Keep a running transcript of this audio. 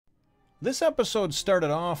This episode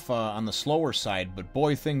started off on the slower side, but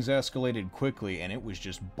boy, things escalated quickly, and it was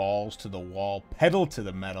just balls to the wall, pedal to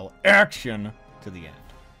the metal, action to the end.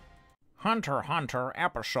 Hunter x Hunter,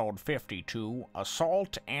 Episode 52,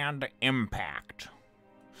 Assault and Impact.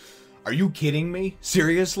 Are you kidding me?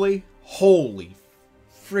 Seriously? Holy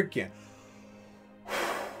frickin'.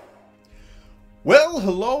 Well,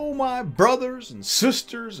 hello, my brothers and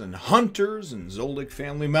sisters and hunters and Zoldyck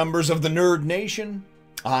family members of the Nerd Nation.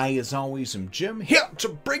 I, as always, am Jim, here to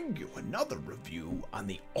bring you another review on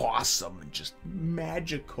the awesome and just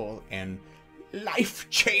magical and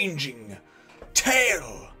life-changing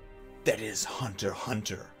tale that is Hunter x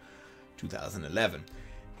Hunter 2011.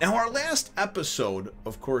 Now, our last episode,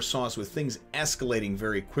 of course, saw us with things escalating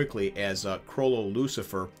very quickly as Chrollo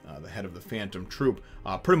Lucifer, the head of the Phantom Troop,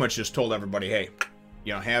 pretty much just told everybody, hey,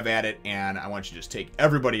 you know, have at it, and I want you to just take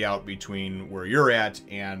everybody out between where you're at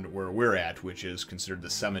and where we're at, which is considered the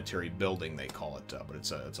cemetery building, they call it, but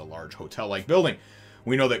it's a large hotel-like building.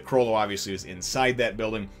 We know that Chrollo obviously is inside that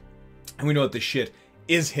building, and we know that the shit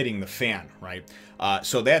is hitting the fan, right?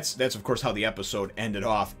 So that's of course how the episode ended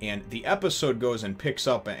off, and the episode goes and picks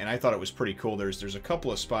up, and I thought it was pretty cool. There's a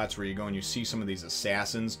couple of spots where you go and you see some of these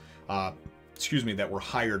assassins, that were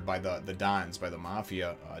hired by the Dons, by the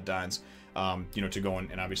Mafia Dons, you know, to go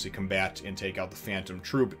and obviously combat and take out the Phantom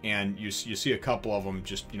Troop, and you see a couple of them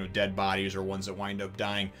just, you know, dead bodies or ones that wind up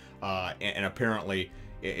dying, and apparently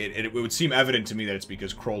it would seem evident to me that it's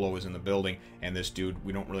because Chrollo is in the building, and this dude,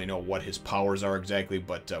 we don't really know what his powers are exactly,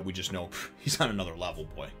 but we just know he's on another level,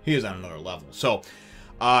 boy. He is on another level. So,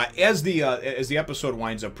 as the episode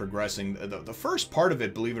winds up progressing, the first part of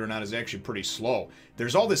it, believe it or not, is actually pretty slow.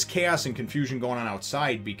 There's all this chaos and confusion going on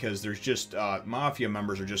outside because there's just mafia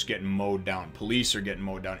members are just getting mowed down. Police are getting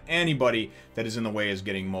mowed down. Anybody that is in the way is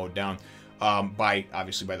getting mowed down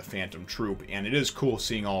obviously by the Phantom Troop, and it is cool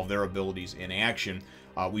seeing all of their abilities in action.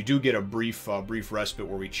 We do get a brief respite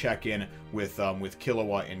where we check in with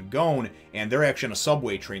Killua and Gon, and they're actually on a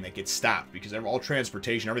subway train that gets stopped because all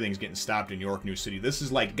transportation, everything's getting stopped in York New City. This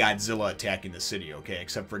is like Godzilla attacking the city, okay?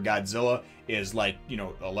 Except for Godzilla is like, you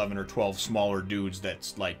know, 11 or 12 smaller dudes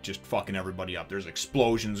that's like just fucking everybody up. There's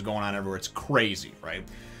explosions going on everywhere. It's crazy, right?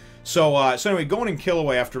 So anyway, Gon and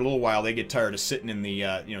Killua, after a little while, they get tired of sitting in the,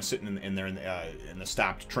 in the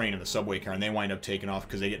stopped train in the subway car, and they wind up taking off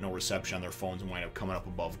because they get no reception on their phones and wind up coming up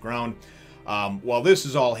above ground. While this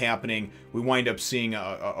is all happening, we wind up seeing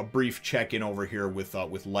a brief check-in over here with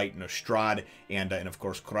Light and Estrad, and of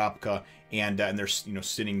course Kurapka, and they're, you know,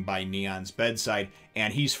 sitting by Neon's bedside,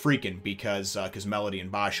 and he's freaking because Melody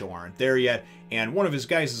and Basho aren't there yet, and one of his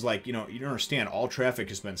guys is like, you know, you don't understand, all traffic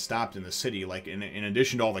has been stopped in the city, like in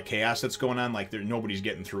addition to all the chaos that's going on, like nobody's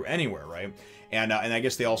getting through anywhere, right? And I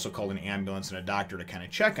guess they also called an ambulance and a doctor to kind of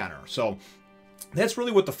check on her. So that's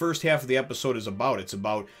really what the first half of the episode is about. It's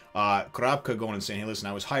about Kurapka going and saying, hey, listen,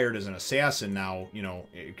 I was hired as an assassin. Now, you know,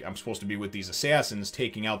 I'm supposed to be with these assassins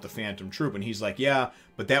taking out the Phantom Troop. And he's like, yeah,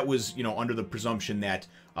 but that was, you know, under the presumption that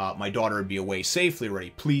my daughter would be away safely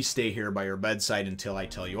already. Please stay here by your bedside until I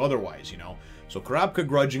tell you otherwise, you know. So Kurapka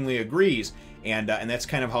grudgingly agrees, and that's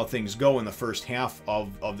kind of how things go in the first half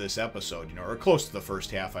of this episode, you know, or close to the first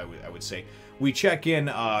half, I would say. We check in,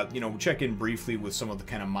 briefly with some of the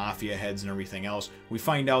kind of mafia heads and everything else. We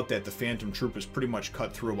find out that the Phantom Troop has pretty much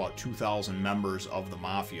cut through about 2,000 members of the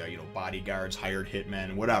mafia, you know, bodyguards, hired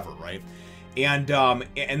hitmen, whatever, right? And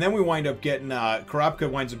then we wind up getting, Kurapka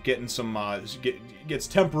winds up getting some, gets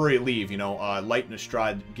temporary leave, you know, Light and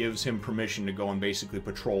Estrad gives him permission to go and basically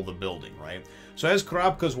patrol the building, right? So as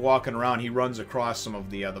Kurapka's walking around, he runs across some of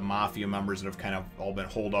the mafia members that have kind of all been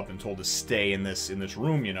holed up and told to stay in this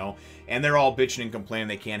room, you know, and they're all bitching and complaining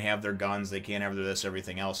they can't have their guns, they can't have their this,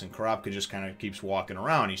 everything else, and Kurapka just kind of keeps walking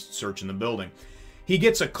around, he's searching the building. He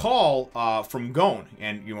gets a call from Gon,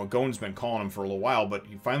 and, you know, Gon's been calling him for a little while, but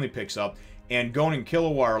he finally picks up, and Gon and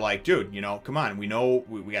Killua are like, dude, you know, come on, we know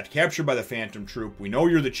we got captured by the Phantom Troop, we know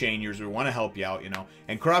you're the chain users, we want to help you out, you know,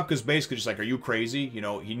 and Kurapka's basically just like, are you crazy? You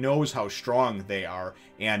know, he knows how strong they are,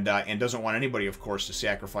 and doesn't want anybody, of course, to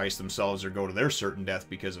sacrifice themselves or go to their certain death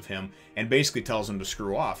because of him, and basically tells them to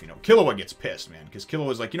screw off, you know. Killua gets pissed, man, because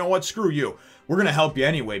Killua's like, you know what, screw you, we're going to help you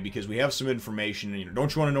anyway because we have some information, and, you know,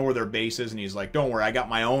 don't you want to know where their base is? And he's like, don't worry, I got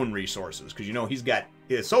my own resources, because, you know, he's got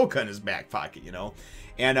Hisoka in his back pocket, you know.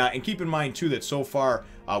 And keep in mind, too, that so far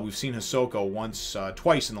we've seen Hisoka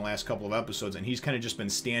twice in the last couple of episodes, and he's kind of just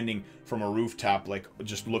been standing from a rooftop, like,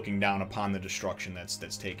 just looking down upon the destruction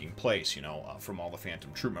that's taking place, you know, from all the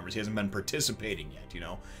Phantom Troop members. He hasn't been participating yet, you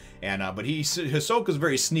know. And but Hisoka's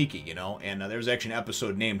very sneaky, you know, and there's actually an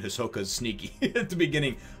episode named Hisoka's Sneaky at the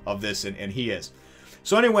beginning of this, and he is.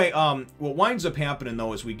 So anyway, what winds up happening,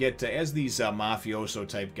 though, is we get to, as these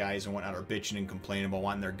mafioso-type guys and whatnot are bitching and complaining about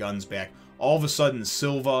wanting their guns back, all of a sudden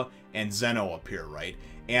Silva and Zeno appear, right?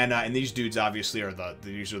 And these dudes obviously are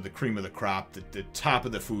these are the cream of the crop, the top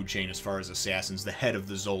of the food chain as far as assassins, the head of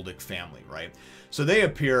the Zoldyck family, right? So they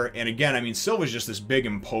appear, and again, I mean, Silva's just this big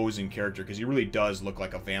imposing character because he really does look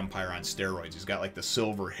like a vampire on steroids. He's got like the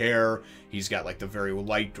silver hair, he's got like the very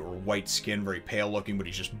light or white skin, very pale looking, but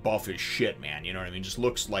he's just buff as shit, man. You know what I mean? Just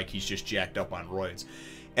looks like he's just jacked up on roids.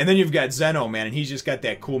 And then you've got Zeno, man, and he's just got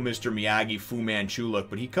that cool Mr. Miyagi, Fu Manchu look,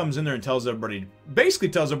 but he comes in there and tells everybody, basically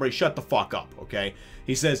tells everybody, shut the fuck up, okay?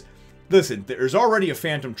 He says, listen, there's already a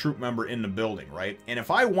Phantom Troop member in the building, right? And if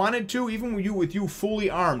I wanted to, even with you fully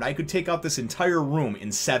armed, I could take out this entire room in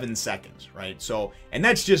 7 seconds, right? So, and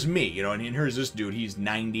that's just me, you know, and here's this dude, he's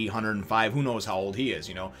 90, 105, who knows how old he is,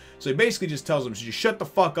 you know? So he basically just tells him, so just shut the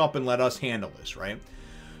fuck up and let us handle this, right?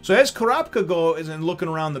 So as Karapka goes and looking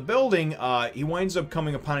around the building, he winds up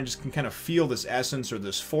coming upon and just can kind of feel this essence or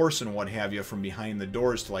this force and what have you from behind the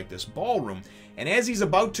doors to like this ballroom. And as he's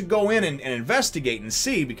about to go in and investigate and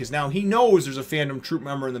see, because now he knows there's a Phantom Troop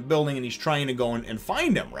member in the building and he's trying to go and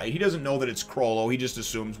find him, right? He doesn't know that it's Chrollo. He just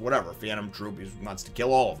assumes, whatever, Phantom Troop, he wants to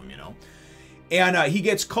kill all of them, you know? And he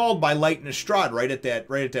gets called by Light and Estrad right at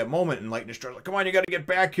that moment, and Light and Estrad's like, come on, you got to get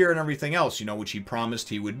back here and everything else, you know, which he promised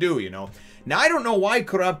he would do, you know. Now, I don't know why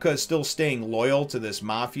Karapka is still staying loyal to this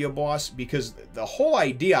mafia boss, because the whole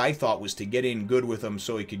idea, I thought, was to get in good with him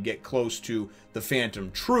so he could get close to the Phantom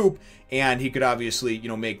Troop, and he could obviously, you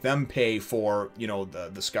know, make them pay for, you know,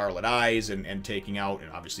 the Scarlet Eyes and taking out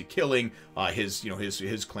and obviously killing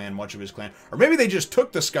his clan, much of his clan. Or maybe they just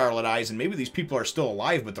took the Scarlet Eyes and maybe these people are still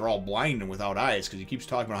alive, but they're all blind and without eyes because he keeps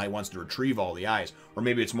talking about how he wants to retrieve all the eyes. Or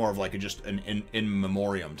maybe it's more of like just an in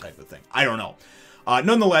memoriam type of thing. I don't know.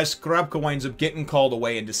 Nonetheless, Karapka winds up getting called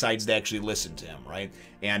away and decides to actually listen to him, right?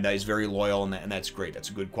 And he's very loyal, and that's great. That's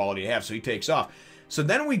a good quality to have. So he takes off. So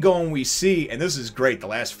then we go and we see, and this is great, the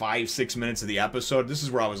last 5-6 minutes of the episode, this is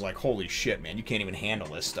where I was like, holy shit, man, you can't even handle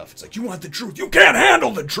this stuff. It's like, you want the truth, you can't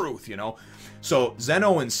handle the truth, you know? So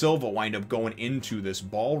Zeno and Silva wind up going into this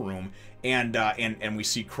ballroom, and we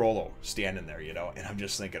see Chrollo standing there, you know? And I'm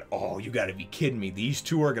just thinking, oh, you gotta be kidding me. These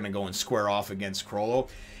two are gonna go and square off against Chrollo.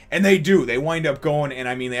 And they do. They wind up going, and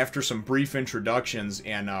I mean, after some brief introductions,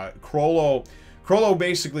 and Chrollo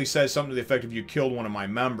basically says something to the effect of, you killed one of my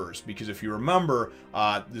members, because if you remember,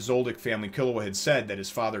 the Zoldyck family, Killua had said that his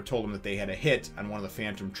father told him that they had a hit on one of the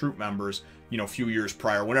Phantom Troop members, you know, a few years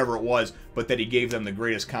prior, whenever it was, but that he gave them the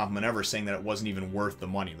greatest compliment ever, saying that it wasn't even worth the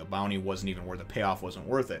money. The bounty wasn't even worth, the payoff wasn't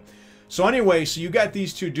worth it. So anyway, so you got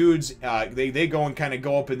these two dudes, they go and kind of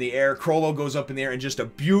go up in the air. Chrollo goes up in the air, and just a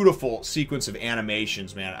beautiful sequence of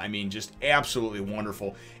animations, man. I mean, just absolutely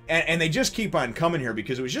wonderful. And they just keep on coming here,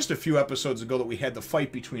 because it was just a few episodes ago that we had the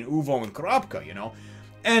fight between Uvo and Karapka, you know?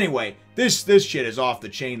 Anyway, this shit is off the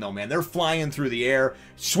chain, though, man. They're flying through the air,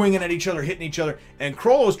 swinging at each other, hitting each other, and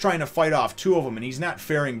Chrollo's trying to fight off two of them, and he's not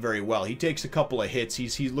faring very well. He takes a couple of hits.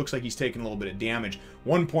 He looks like he's taking a little bit of damage.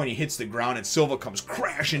 One point, he hits the ground, and Silva comes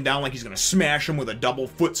crashing down like he's going to smash him with a double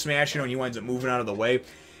foot smash, you know, and he winds up moving out of the way.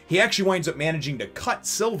 He actually winds up managing to cut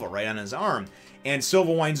Silva right on his arm, and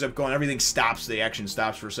Silva winds up going, everything stops, the action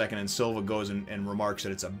stops for a second, and Silva goes and remarks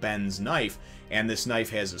that it's a Ben's knife, and this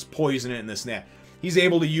knife has this poison in it and this and that. He's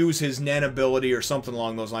able to use his Nen ability or something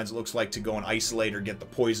along those lines, it looks like, to go and isolate or get the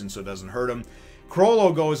poison so it doesn't hurt him.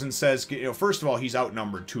 Chrollo goes and says, you know, first of all, he's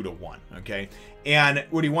outnumbered 2-1, okay? And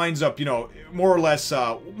what he winds up, you know, more or less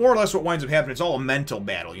what winds up happening, it's all a mental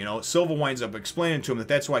battle, you know? Silva winds up explaining to him that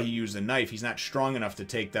that's why he used the knife. He's not strong enough to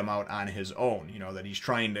take them out on his own, you know, that he's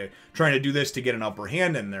trying to do this to get an upper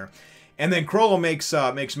hand in there. And then Chrollo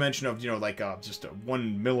makes mention of, you know, like just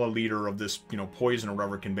 1 milliliter of this, you know, poison or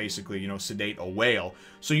whatever can basically, you know, sedate a whale.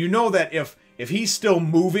 So you know that if he's still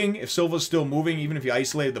moving, if Silva's still moving, even if he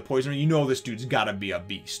isolated the poison, you know this dude's got to be a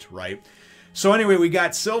beast, right? So anyway, we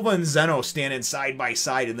got Silva and Zeno standing side by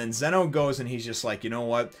side, and then Zeno goes and he's just like, you know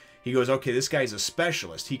what? He goes, okay, this guy's a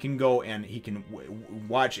specialist. He can go and he can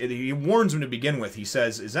watch. He warns him to begin with. He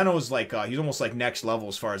says Zeno's like he's almost like next level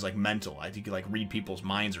as far as like mental. I think he can like read people's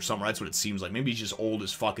minds or something. That's what it seems like. Maybe he's just old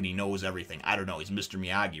as fuck and he knows everything. I don't know. He's Mr.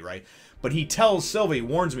 Miyagi, right? But he tells Silva, he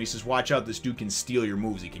warns him. He says, watch out. This dude can steal your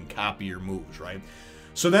moves. He can copy your moves, right?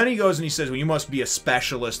 So then he goes and he says, well, you must be a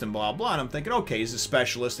specialist and blah, blah. And I'm thinking, okay, he's a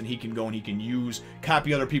specialist and he can go and he can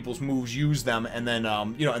copy other people's moves, use them, and then,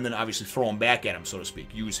 you know, and then obviously throw them back at him, so to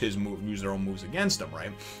speak. Use his move, use their own moves against him,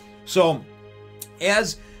 right? So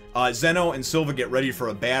as Zeno and Silva get ready for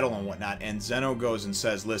a battle and whatnot, and Zeno goes and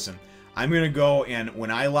says, listen, I'm going to go, and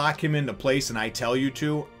when I lock him into place and I tell you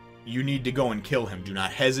to, you need to go and kill him. Do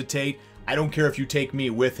not hesitate. I don't care if you take me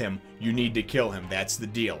with him. You need to kill him. That's the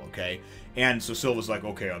deal, okay? And so Silva's like,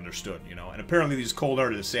 okay, understood, you know? And apparently these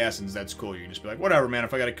cold-hearted assassins, that's cool. You can just be like, whatever, man,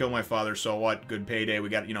 if I gotta kill my father, so what? Good payday. We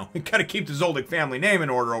got, you know, we gotta keep the Zoldyck family name in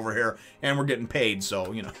order over here, and we're getting paid,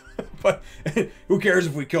 so, you know. But who cares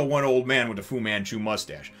if we kill one old man with a Fu Manchu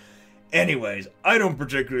mustache? Anyways, I don't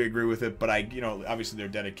particularly agree with it, but you know, obviously they're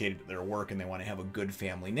dedicated to their work and they want to have a good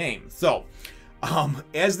family name. So,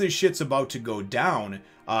 as this shit's about to go down,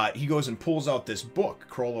 he goes and pulls out this book.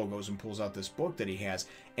 Chrollo goes and pulls out this book that he has.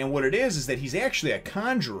 And what it is that he's actually a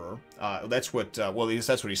conjurer. That's what, well, at least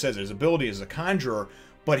that's what he says. His ability is a conjurer,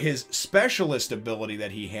 but his specialist ability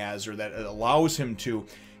that he has, or that allows him to,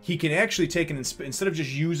 he can actually take an, instead of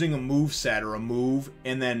just using a move set or a move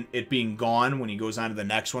and then it being gone when he goes on to the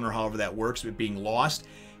next one or however that works, it being lost,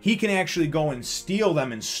 he can actually go and steal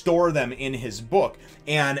them and store them in his book.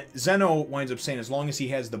 And Zeno winds up saying as long as he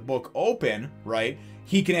has the book open, right,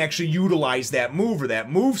 he can actually utilize that move or that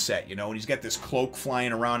move set, you know, and he's got this cloak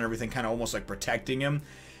flying around and everything kind of almost like protecting him.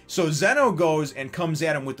 So Zeno goes and comes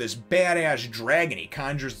at him with this badass dragon. He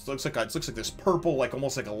conjures, it looks like this purple, like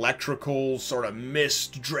almost like electrical sort of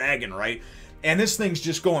mist dragon, right? And this thing's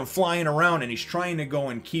just going flying around, and he's trying to go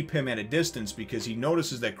and keep him at a distance because he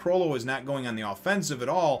notices that Chrollo is not going on the offensive at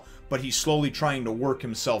all, but he's slowly trying to work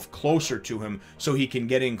himself closer to him so he can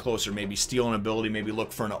get in closer, maybe steal an ability, maybe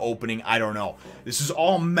look for an opening, I don't know. This is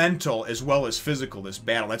all mental as well as physical, this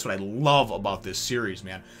battle. That's what I love about this series,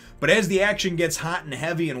 man. But as the action gets hot and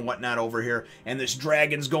heavy and whatnot over here, and this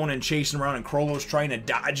dragon's going and chasing around, and Chrollo's trying to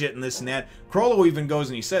dodge it and this and that, Chrollo even goes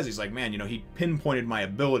and he says, he's like, man, you know, he pinpointed my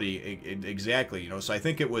ability exactly, you know. So I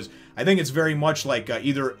think it's very much like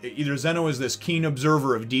either Zeno is this keen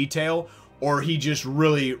observer of detail, or he just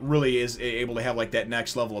really is able to have like that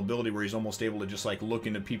next level ability where he's almost able to just like look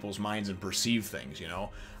into people's minds and perceive things, you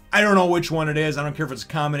know. I don't know which one it is. I don't care if it's a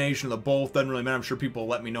combination of the both. Doesn't really matter. I'm sure people will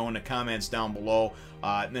let me know in the comments down below.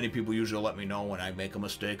 Many people usually let me know when I make a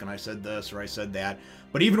mistake and I said this or I said that.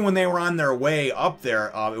 But even when they were on their way up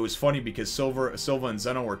there, it was funny because Silva and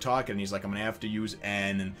Zeno were talking. And he's like, I'm going to have to use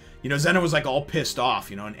N. And, you know, Zeno was like all pissed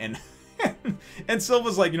off, you know, and and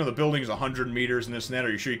Silva's like, you know, the building's 100 meters and this and that.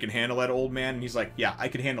 Are you sure you can handle that, old man? And he's like, yeah, I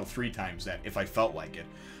could handle 3 times that if I felt like it.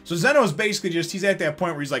 So Zeno's basically just, he's at that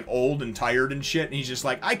point where he's like old and tired and shit. And he's just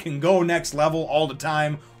like, I can go next level all the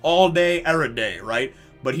time, all day, every day, right?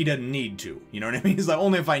 But he doesn't need to. You know what I mean? He's like,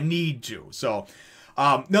 only if I need to. So,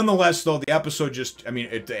 nonetheless, though, the episode just, I mean,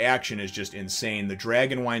 the action is just insane. The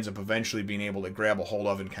dragon winds up eventually being able to grab a hold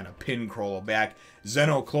of and kind of pin Chrollo back.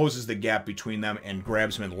 Zeno closes the gap between them and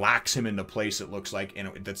grabs him and locks him into place, it looks like.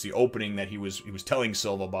 And that's the opening that he was telling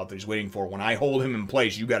Silva about that he's waiting for. When I hold him in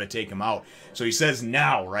place, you got to take him out. So he says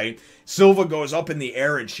now, right? Silva goes up in the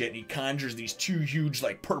air and shit, and he conjures these 2 huge,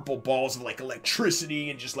 like, purple balls of, like,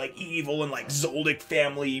 electricity and just, like, evil and, like, Zoldyck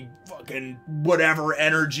family fucking whatever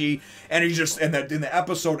energy. And he just, and the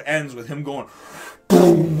episode ends with him going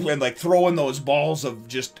boom, and, like, throwing those balls of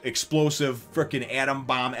just explosive freaking atom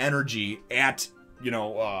bomb energy at, you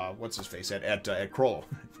know, what's his face, at Chrollo.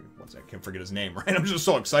 I can't forget his name, right? I'm just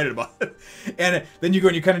so excited about it. And then you go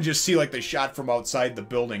and you kind of just see, like, the shot from outside the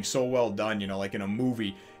building. So well done, you know, like in a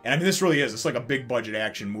movie. And I mean, this really is. It's like a big budget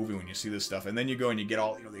action movie when you see this stuff. And then you go and you get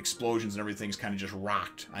all, you know, the explosions and everything's kind of just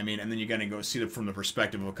rocked. I mean, and then you kind of go see it from the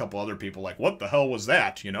perspective of a couple other people like, what the hell was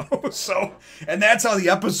that, you know? So, and that's how the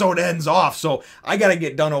episode ends off. So I got to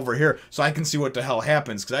get done over here so I can see what the hell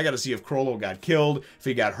happens. Because I got to see if Chrollo got killed, if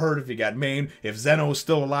he got hurt, if he got maimed, if Zeno's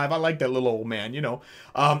still alive. I like that little old man, you know.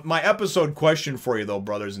 My episode question for you, though,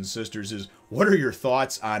 brothers and sisters, is what are your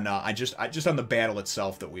thoughts on just on the battle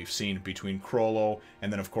itself that we've seen between Chrollo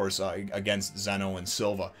and then, of course, against Zeno and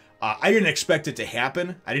Silva? I didn't expect it to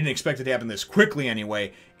happen. I didn't expect it to happen this quickly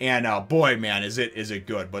anyway. And boy, man, is it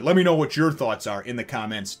good. But let me know what your thoughts are in the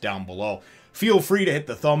comments down below. Feel free to hit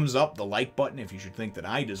the thumbs up, the like button if you should think that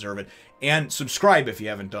I deserve it, and subscribe if you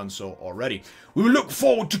haven't done so already. We will look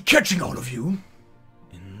forward to catching all of you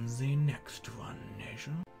in the next one,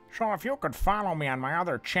 Nation. So if you could follow me on my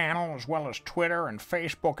other channel as well as Twitter and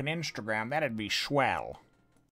Facebook and Instagram, that'd be swell.